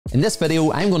In this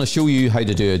video, I'm going to show you how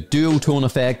to do a duotone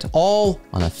effect all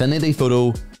on Affinity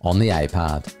Photo on the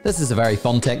iPad. This is a very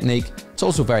fun technique. It's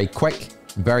also very quick,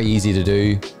 very easy to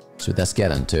do. So let's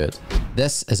get into it.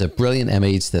 This is a brilliant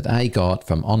image that I got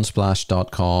from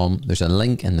unsplash.com. There's a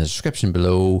link in the description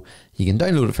below. You can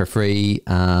download it for free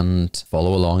and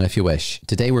follow along if you wish.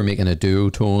 Today we're making a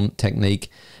duotone technique,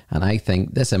 and I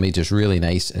think this image is really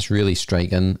nice. It's really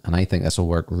striking, and I think this will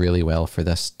work really well for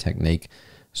this technique.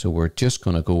 So we're just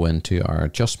going to go into our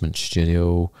adjustment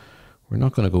studio. We're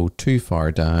not going to go too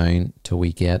far down till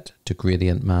we get to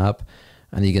gradient map.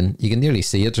 And you can nearly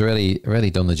see it's already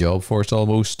done the job for us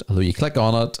almost. Although you click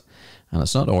on it and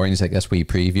it's not orange like this wee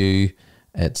preview.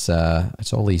 It's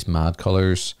all these mad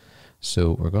colors.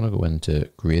 So we're going to go into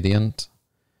gradient.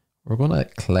 We're going to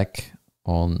click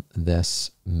on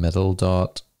this middle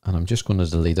dot, and I'm just going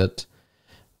to delete it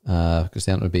because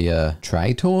then it would be a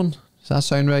tritone. Does that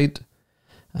sound right?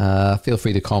 Feel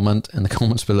free to comment in the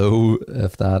comments below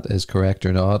if that is correct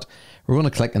or not. We're going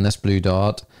to click on this blue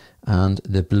dot, and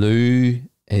the blue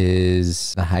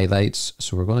is the highlights.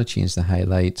 So we're going to change the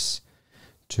highlights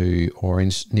to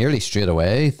orange nearly straight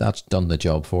away. That's done the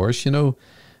job for us, you know.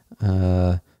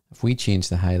 If we change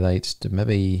the highlights to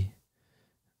maybe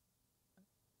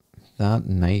that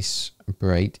nice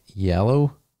bright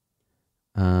yellow,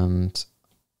 and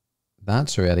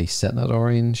that's already sitting at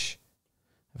orange.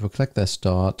 If we click this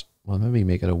dot, we'll maybe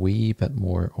make it a wee bit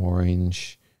more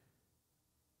orange.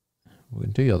 We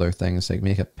can do other things like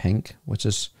make it pink, which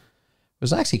was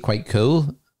actually quite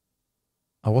cool.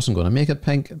 I wasn't going to make it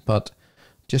pink, but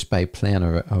just by playing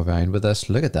around with this,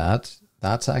 look at that.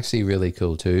 That's actually really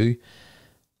cool too.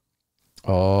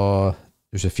 Oh,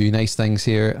 there's a few nice things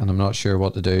here, and I'm not sure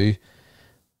what to do.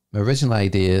 My original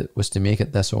idea was to make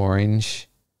it this orange,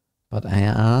 but I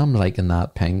am liking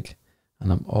that pink.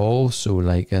 And I'm also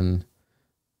liking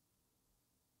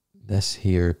this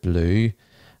here blue,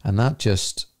 and that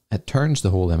just, it turns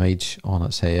the whole image on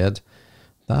its head.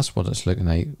 That's what it's looking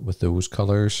like with those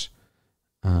colors.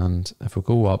 And if we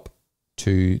go up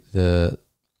to the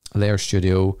layer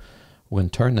studio, we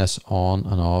can turn this on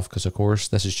and off, because of course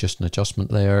this is just an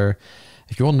adjustment layer.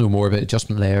 If you want to know more about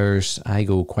adjustment layers, I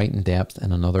go quite in depth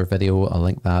in another video. I'll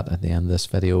link that at the end of this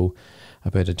video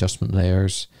about adjustment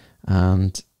layers.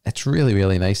 And it's really,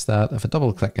 really nice that if I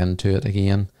double click into it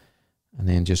again and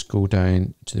then just go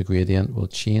down to the gradient, we'll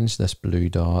change this blue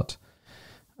dot.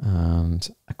 And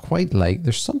I quite like,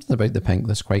 there's something about the pink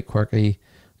that's quite quirky,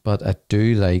 but I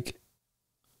do like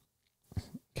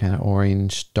kind of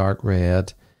orange, dark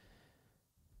red.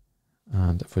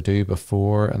 And if we do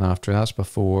before and after, that's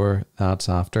before, that's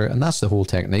after. And that's the whole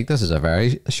technique. This is a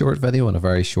very short video and a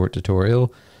very short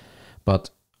tutorial,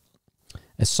 but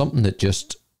it's something that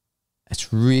just,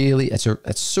 it's really,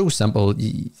 it's so simple.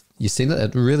 You see that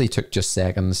it really took just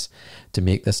seconds to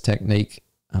make this technique,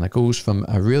 and it goes from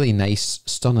a really nice,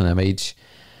 stunning image,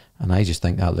 and I just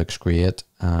think that looks great.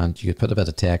 And you could put a bit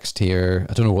of text here.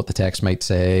 I don't know what the text might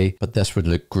say, but this would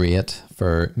look great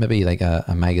for maybe like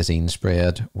a magazine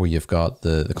spread where you've got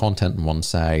the content on one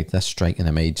side, this striking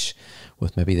image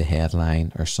with maybe the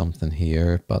headline or something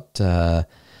here. But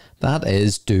that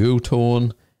is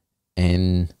duotone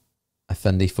in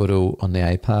Affinity Photo on the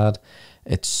iPad.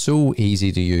 It's so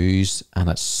easy to use, and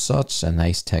it's such a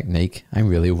nice technique. I'm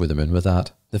really over the moon with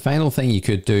that. The final thing you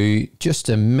could do, just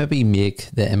to maybe make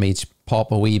the image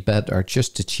pop a wee bit, or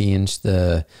just to change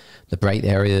the bright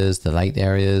areas, the light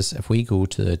areas, if we go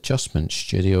to the adjustment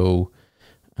studio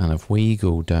and if we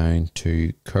go down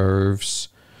to curves,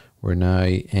 we're now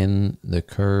in the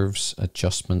curves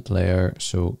adjustment layer.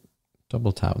 So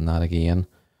double tapping that again,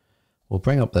 we'll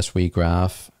bring up this wee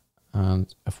graph.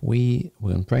 And if we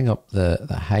can bring up the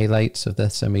highlights of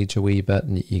this image a wee bit,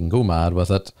 and you can go mad with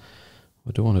it.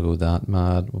 We don't want to go that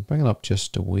mad. We'll bring it up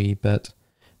just a wee bit.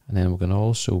 And then we can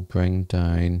also bring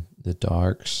down the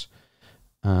darks.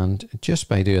 And just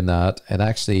by doing that,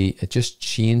 it just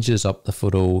changes up the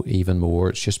photo even more.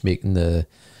 It's just making the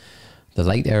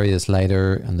light areas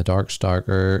lighter and the darks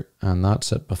darker. And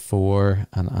that's it before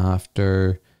and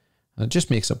after. And it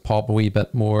just makes it pop a wee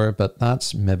bit more, but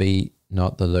that's maybe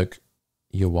not the look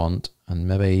you want, and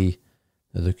maybe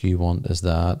the look you want is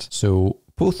that. So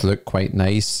both look quite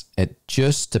nice. It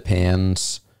just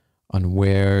depends on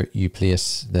where you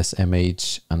place this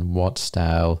image and what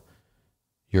style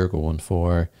you're going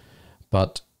for.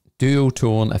 But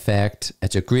duotone effect,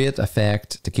 it's a great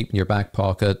effect to keep in your back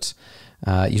pocket.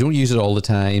 You don't use it all the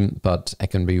time, but it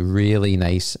can be really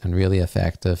nice and really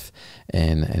effective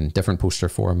in different poster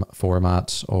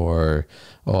formats or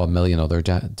a million other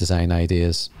design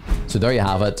ideas. So there you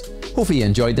have it. Hopefully you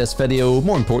enjoyed this video.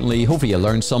 More importantly, hopefully you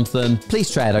learned something. Please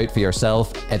try it out for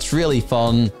yourself. It's really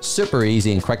fun, super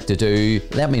easy and quick to do.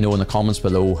 Let me know in the comments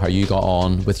below how you got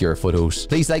on with your photos.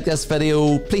 Please like this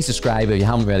video. Please subscribe if you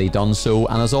haven't already done so.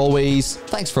 And as always,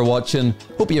 thanks for watching.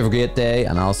 Hope you have a great day,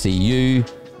 and I'll see you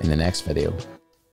in the next video.